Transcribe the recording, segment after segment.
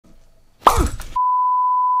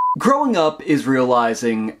Growing up is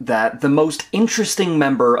realizing that the most interesting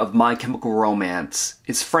member of My Chemical Romance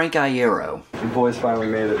is Frank Iero. The boys finally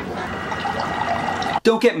made it.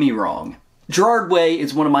 Don't get me wrong, Gerard Way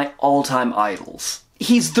is one of my all-time idols.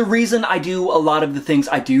 He's the reason I do a lot of the things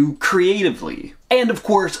I do creatively. And of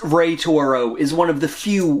course, Ray Toro is one of the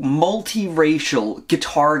few multiracial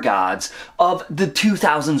guitar gods of the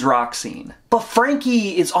 2000s rock scene. But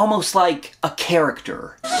Frankie is almost like a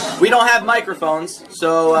character. We don't have microphones,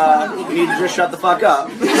 so we need to just shut the fuck up.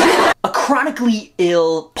 A chronically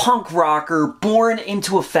ill punk rocker born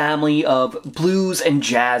into a family of blues and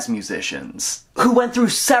jazz musicians, who went through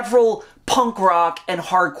several punk rock and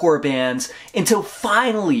hardcore bands until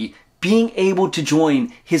finally being able to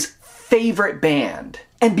join his favorite band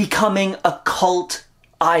and becoming a cult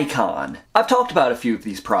icon. I've talked about a few of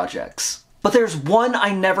these projects, but there's one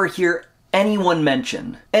I never hear anyone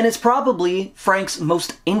mention, and it's probably Frank's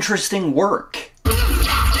most interesting work.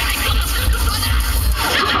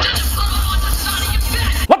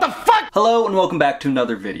 What the fuck? Hello and welcome back to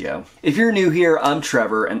another video. If you're new here, I'm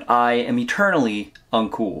Trevor and I am eternally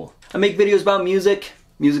uncool. I make videos about music,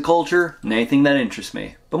 music culture, and anything that interests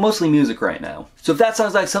me. But mostly music right now. So if that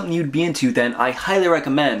sounds like something you'd be into, then I highly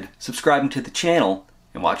recommend subscribing to the channel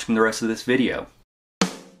and watching the rest of this video.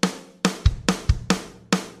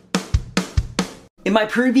 In my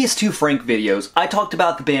previous two Frank videos, I talked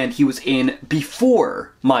about the band he was in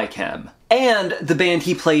before My Chem, and the band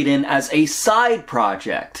he played in as a side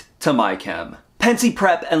project to My Chem. Pensy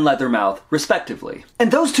Prep and Leathermouth, respectively.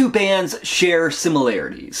 And those two bands share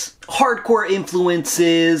similarities. Hardcore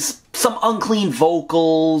influences, some unclean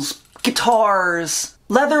vocals, guitars.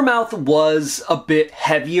 Leathermouth was a bit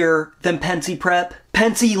heavier than Pensy Prep.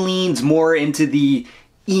 Pensy leans more into the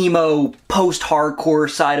emo, post-hardcore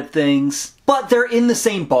side of things, but they're in the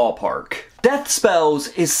same ballpark. Death Spells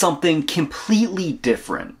is something completely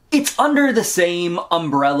different. It's under the same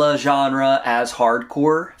umbrella genre as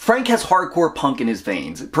hardcore. Frank has hardcore punk in his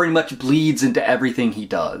veins. It pretty much bleeds into everything he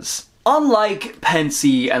does. Unlike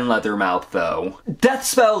Pensy and Leathermouth though, Death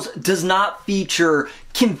Spells does not feature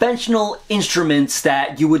conventional instruments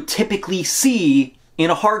that you would typically see in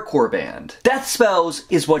a hardcore band. Death Spells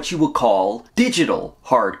is what you would call digital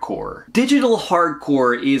hardcore. Digital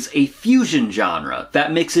hardcore is a fusion genre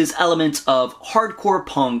that mixes elements of hardcore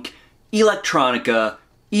punk, electronica,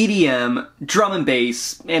 EDM, drum and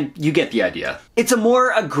bass, and you get the idea. It's a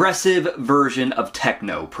more aggressive version of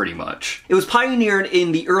techno, pretty much. It was pioneered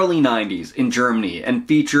in the early 90s in Germany and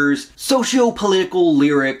features socio-political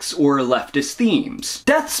lyrics or leftist themes.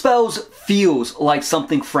 Death Spells feels like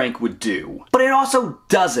something Frank would do, but it also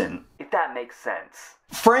doesn't, if that makes sense.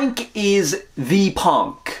 Frank is the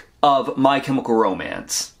punk of My Chemical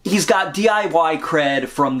Romance. He's got DIY cred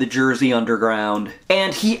from the Jersey Underground,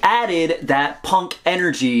 and he added that punk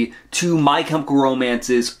energy to My Chemical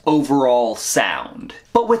Romance's overall sound.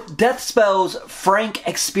 But with Death Spells, Frank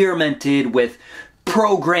experimented with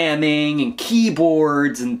programming and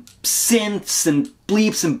keyboards and synths and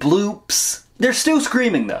bleeps and bloops. They're still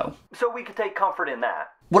screaming though, so we can take comfort in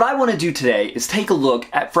that. What I want to do today is take a look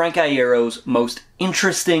at Frank Iero's most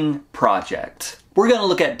interesting project. We're going to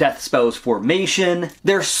look at Death Spells' formation,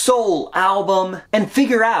 their soul album, and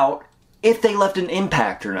figure out if they left an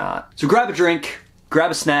impact or not. So grab a drink,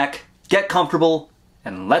 grab a snack, get comfortable,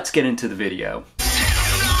 and let's get into the video.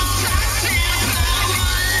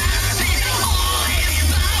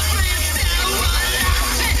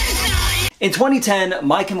 In 2010,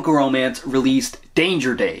 My Chemical Romance released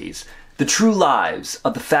Danger Days, The True Lives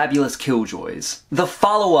of the Fabulous Killjoys, the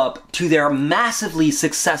follow-up to their massively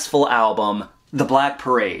successful album, The Black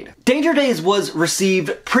Parade. Danger Days was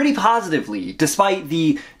received pretty positively, despite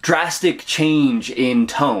the drastic change in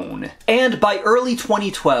tone. And by early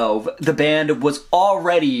 2012, the band was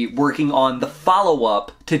already working on the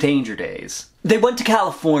follow-up to Danger Days. They went to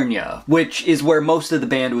California, which is where most of the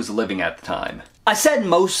band was living at the time. I said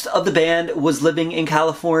most of the band was living in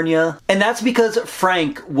California, and that's because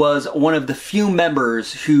Frank was one of the few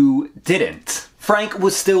members who didn't. Frank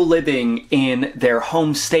was still living in their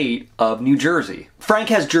home state of New Jersey. Frank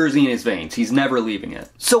has Jersey in his veins, he's never leaving it.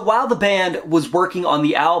 So while the band was working on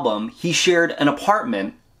the album, he shared an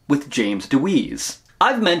apartment with James DeWeese.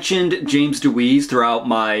 I've mentioned James DeWeese throughout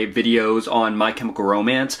my videos on My Chemical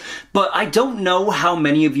Romance, but I don't know how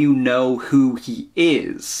many of you know who he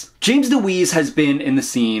is. James DeWeese has been in the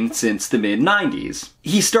scene since the mid-90s.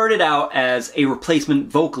 He started out as a replacement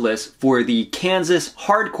vocalist for the Kansas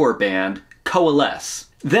hardcore band Coalesce.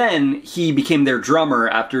 Then he became their drummer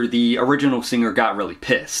after the original singer got really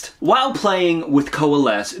pissed. While playing with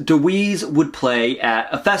Coalesce, DeWeese would play at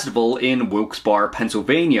a festival in Wilkes-Barre,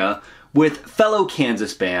 Pennsylvania, with fellow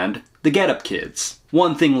Kansas band, the Get Up Kids.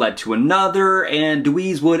 One thing led to another, and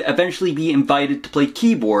Dewees would eventually be invited to play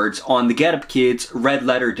keyboards on the Get Up Kids' Red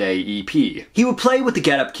Letter Day EP. He would play with the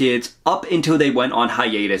Get Up Kids up until they went on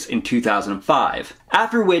hiatus in 2005,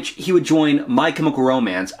 after which he would join My Chemical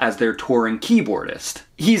Romance as their touring keyboardist.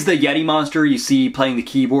 He's the Yeti monster you see playing the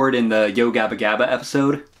keyboard in the Yo Gabba Gabba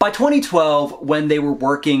episode. By 2012, when they were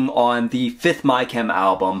working on the 5th My Chem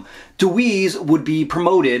album, Dewees would be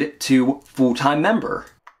promoted to full-time member.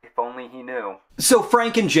 If only he knew. So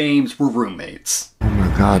Frank and James were roommates. Oh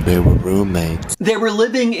my god, they were roommates. They were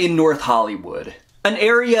living in North Hollywood, an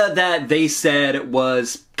area that they said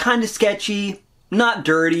was kind of sketchy, not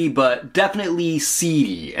dirty, but definitely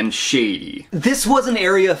seedy and shady. This was an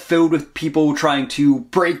area filled with people trying to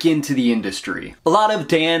break into the industry. A lot of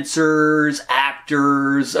dancers,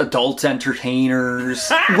 actors, adult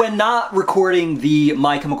entertainers. When not recording the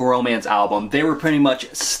My Chemical Romance album, they were pretty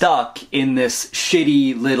much stuck in this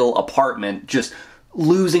shitty little apartment, just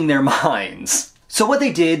losing their minds. So what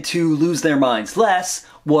they did to lose their minds less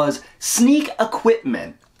was sneak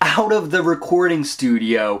equipment out of the recording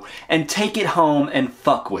studio and take it home and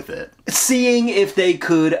fuck with it. Seeing if they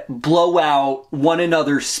could blow out one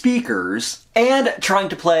another's speakers and trying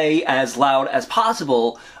to play as loud as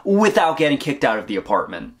possible without getting kicked out of the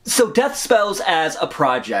apartment. So Death Spells as a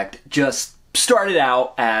project just started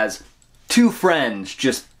out as two friends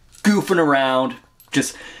just goofing around,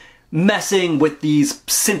 just messing with these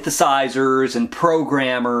synthesizers and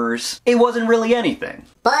programmers. It wasn't really anything.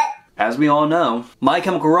 But as we all know, My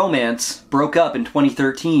Chemical Romance broke up in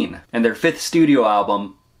 2013, and their 5th studio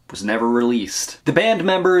album was never released. The band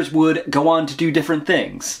members would go on to do different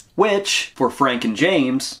things, which, for Frank and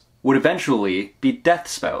James, would eventually be Death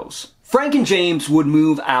Spells. Frank and James would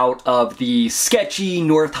move out of the sketchy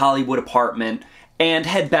North Hollywood apartment and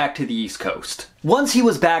head back to the East Coast. Once he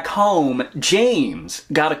was back home, James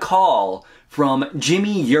got a call from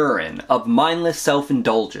Jimmy Urine of Mindless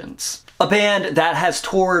Self-Indulgence, a band that has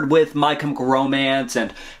toured with My Chemical Romance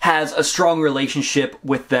and has a strong relationship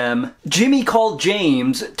with them. Jimmy called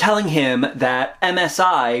James telling him that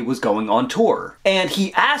MSI was going on tour. And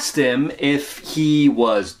he asked him if he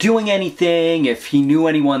was doing anything, if he knew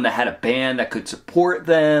anyone that had a band that could support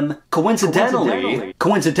them.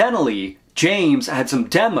 Coincidentally, James had some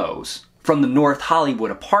demos from the North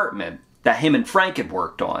Hollywood apartment that him and Frank had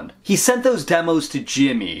worked on. He sent those demos to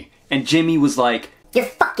Jimmy, and Jimmy was like, you're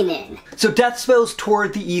fucking in. So Death Spells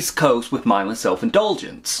toured the East Coast with Mindless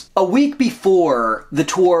Self-Indulgence. A week before the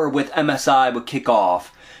tour with MSI would kick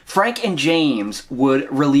off, Frank and James would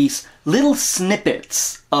release little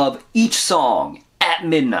snippets of each song at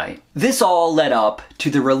midnight. This all led up to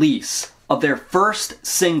the release of their first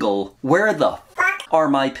single, Where the Fuck Are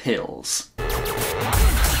My Pills?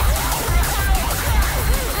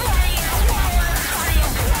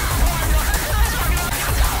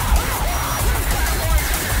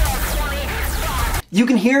 You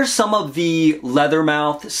can hear some of the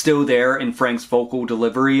Leathermouth still there in Frank's vocal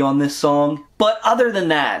delivery on this song, but other than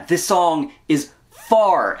that, this song is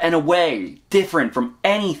far and away different from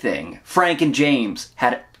anything Frank and James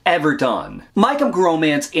had ever done. My Chemical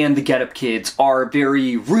Romance and the Get Up Kids are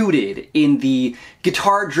very rooted in the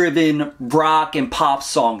guitar-driven rock and pop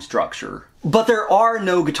song structure. But there are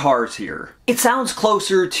no guitars here. It sounds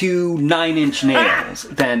closer to 9 Inch Nails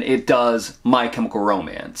than it does My Chemical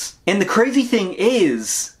Romance. And the crazy thing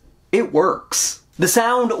is, it works. The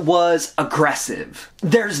sound was aggressive.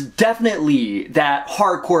 There's definitely that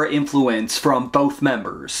hardcore influence from both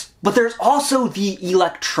members. But there's also the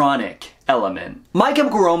electronic element. My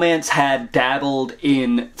Chemical Romance had dabbled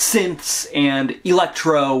in synths and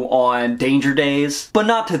electro on Danger Days, but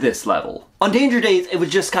not to this level. On Danger Days, it was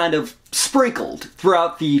just kind of sprinkled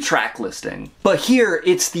throughout the track listing. But here,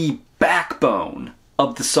 it's the backbone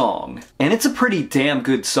of the song. And it's a pretty damn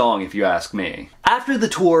good song if you ask me. After the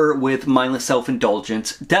tour with Mindless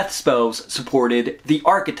Self-Indulgence, Death Spells supported The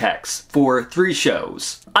Architects for 3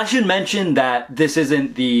 shows. I should mention that this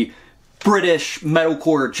isn't the British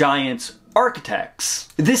metalcore giants Architects.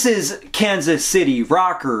 This is Kansas City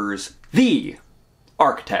rockers, The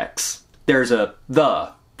Architects. There's a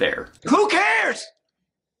the there. Who cares?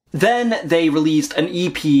 Then they released an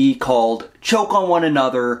EP called Choke on One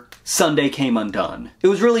Another, Sunday Came Undone. It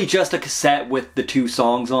was really just a cassette with the 2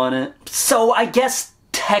 songs on it. So I guess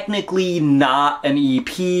technically not an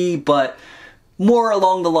EP, but more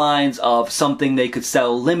along the lines of something they could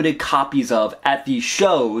sell limited copies of at these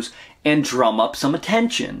shows and drum up some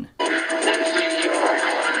attention.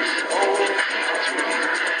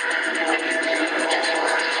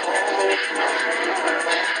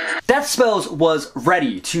 Death Death Spells was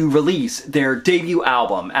ready to release their debut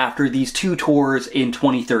album after these 2 tours in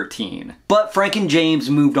 2013. But Frank and James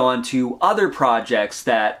moved on to other projects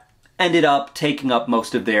that ended up taking up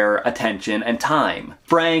most of their attention and time.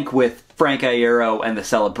 Frank with Frank Iero and The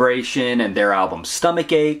Celebration and their album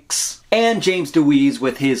Stomach Aches, and James DeWeese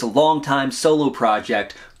with his longtime solo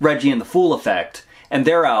project Reggie and the Fool Effect and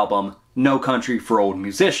their album No Country for Old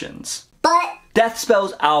Musicians. But Death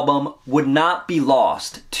Spells' album would not be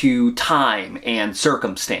lost to time and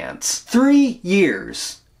circumstance. 3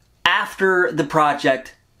 years after the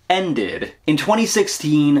project ended, in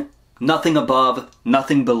 2016, Nothing Above,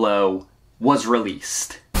 Nothing Below was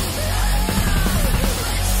released.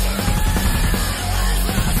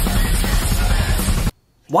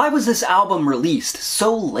 Why was this album released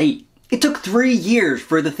so late? It took 3 years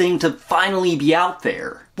for the thing to finally be out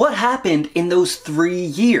there. What happened in those 3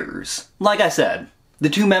 years? Like I said, the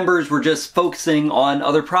 2 members were just focusing on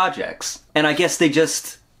other projects, and I guess they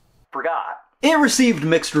just forgot. It received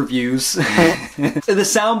mixed reviews. The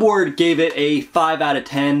soundboard gave it a 5 out of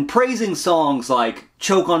 10, praising songs like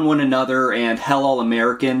Choke on One Another and Hell All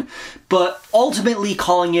American, but ultimately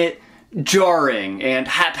calling it jarring and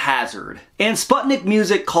haphazard. And Sputnik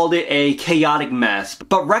Music called it a chaotic mess,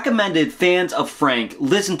 but recommended fans of Frank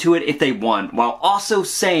listen to it if they want, while also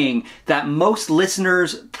saying that most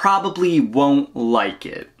listeners probably won't like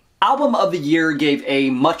it. Album of the Year gave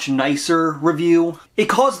a much nicer review. It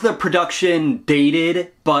calls the production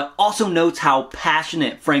dated, but also notes how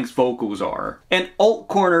passionate Frank's vocals are. And Alt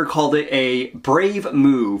Corner called it a brave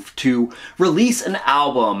move to release an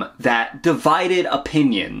album that divided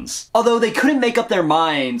opinions. Although they couldn't make up their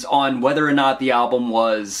minds on whether or not the album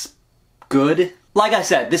was good. Like I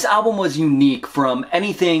said, this album was unique from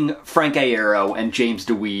anything Frank Iero and James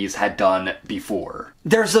DeWeese had done before.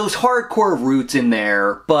 There's those hardcore roots in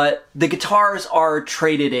there, but the guitars are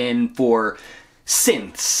traded in for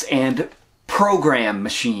synths and program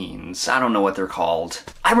machines. I don't know what they're called.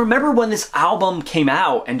 I remember when this album came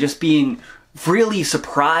out and just being really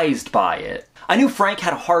surprised by it. I knew Frank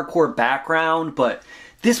had a hardcore background, but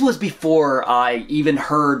this was before I even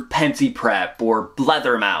heard Pensy Prep or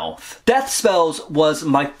Leathermouth. Death Spells was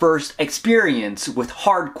my first experience with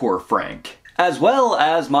hardcore Frank, as well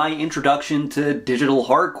as my introduction to digital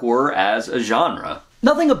hardcore as a genre.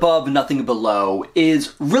 Nothing Above, Nothing Below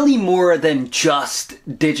is really more than just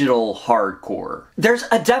digital hardcore. There's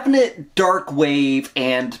a definite dark wave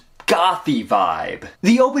and gothy vibe.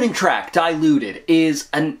 The opening track, Diluted, is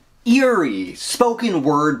an eerie spoken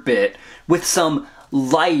word bit with some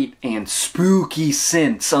light and spooky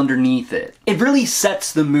synths underneath it. It really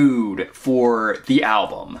sets the mood for the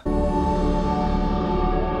album.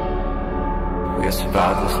 We have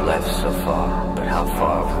survived this life so far, but how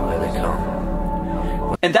far have we really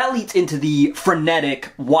come? And that leads into the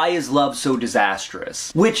frenetic Why Is Love So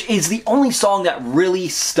Disastrous, which is the only song that really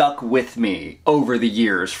stuck with me over the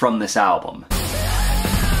years from this album.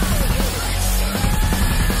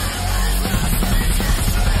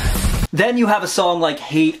 Then you have a song like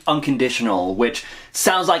Hate Unconditional, which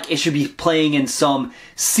sounds like it should be playing in some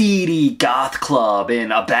seedy goth club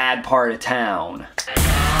in a bad part of town.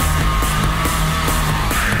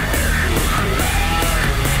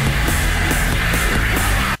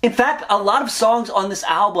 In fact, a lot of songs on this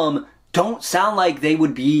album don't sound like they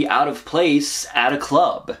would be out of place at a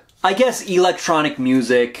club. I guess electronic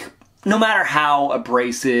music, no matter how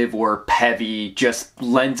abrasive or heavy, just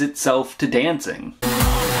lends itself to dancing.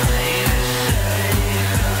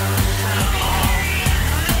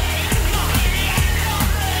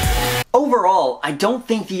 Overall, I don't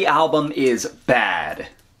think the album is bad,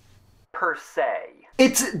 per se.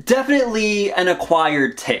 It's definitely an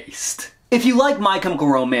acquired taste. If you like My Chemical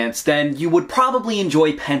Romance, then you would probably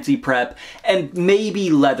enjoy Pensy Prep and maybe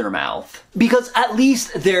Leathermouth, because at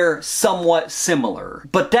least they're somewhat similar.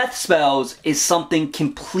 But Death Spells is something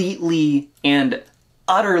completely and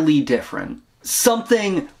utterly different.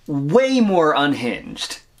 Something way more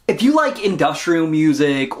unhinged. If you like industrial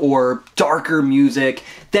music or darker music,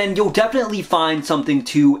 then you'll definitely find something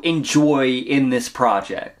to enjoy in this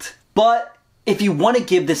project. But if you want to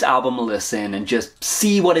give this album a listen and just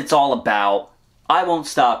see what it's all about, I won't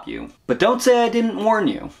stop you. But don't say I didn't warn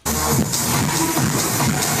you.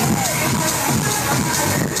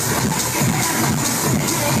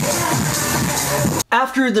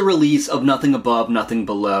 After the release of Nothing Above, Nothing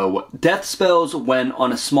Below, Death Spells went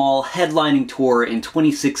on a small headlining tour in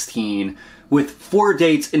 2016 with 4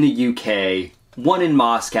 dates in the UK, 1 in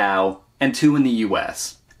Moscow, and 2 in the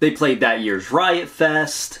US. They played that year's Riot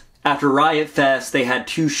Fest. After Riot Fest, they had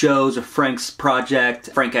 2 shows of Frank's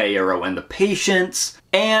project, Frank Iero and the Patients,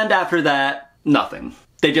 and after that, nothing.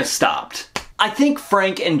 they just stopped. I think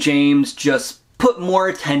Frank and James just put more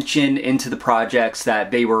attention into the projects that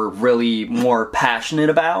they were really more passionate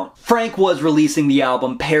about. Frank was releasing the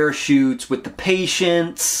album Parachutes with the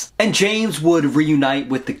Patients, and James would reunite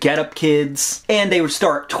with the Get Up Kids, and they would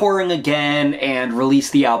start touring again and release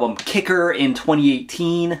the album Kicker in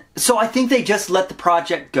 2018. So I think they just let the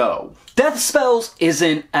project go. Death Spells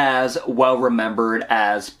isn't as well remembered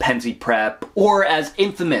as Pensy Prep or as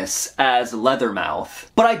infamous as Leathermouth,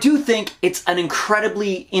 but I do think it's an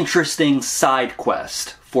incredibly interesting side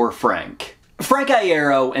quest for Frank. Frank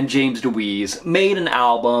Iero and James DeWeese made an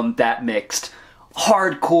album that mixed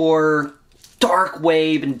hardcore, dark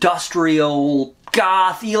wave, industrial,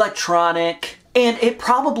 goth, electronic, and it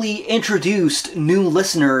probably introduced new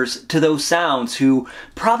listeners to those sounds who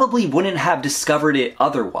probably wouldn't have discovered it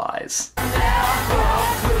otherwise.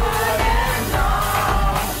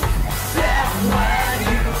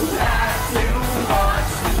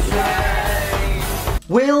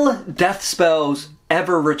 Will Death Spells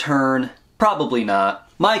ever return? Probably not.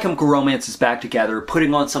 My Chemical Romance is back together,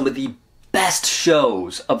 putting on some of the best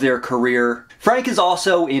shows of their career. Frank is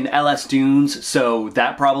also in LS Dunes, so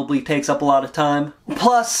that probably takes up a lot of time.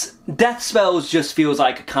 Plus, Death Spells just feels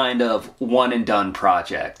like a kind of one and done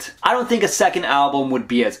project. I don't think a second album would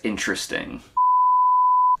be as interesting.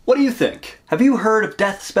 What do you think? Have you heard of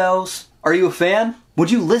Death Spells? Are you a fan?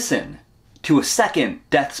 Would you listen to a second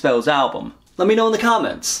Death Spells album? Let me know in the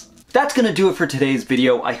comments. That's gonna do it for today's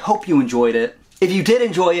video. I hope you enjoyed it. If you did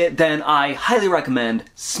enjoy it, then I highly recommend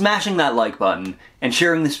smashing that like button and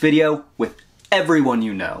sharing this video with everyone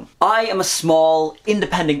you know. I am a small,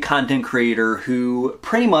 independent content creator who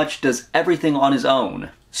pretty much does everything on his own.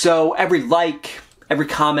 So every like, every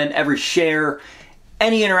comment, every share,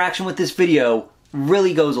 any interaction with this video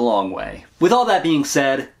really goes a long way. With all that being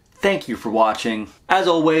said, thank you for watching. As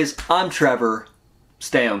always, I'm Trevor.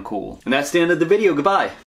 Stay uncool. And that's the end of the video.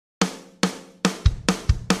 Goodbye.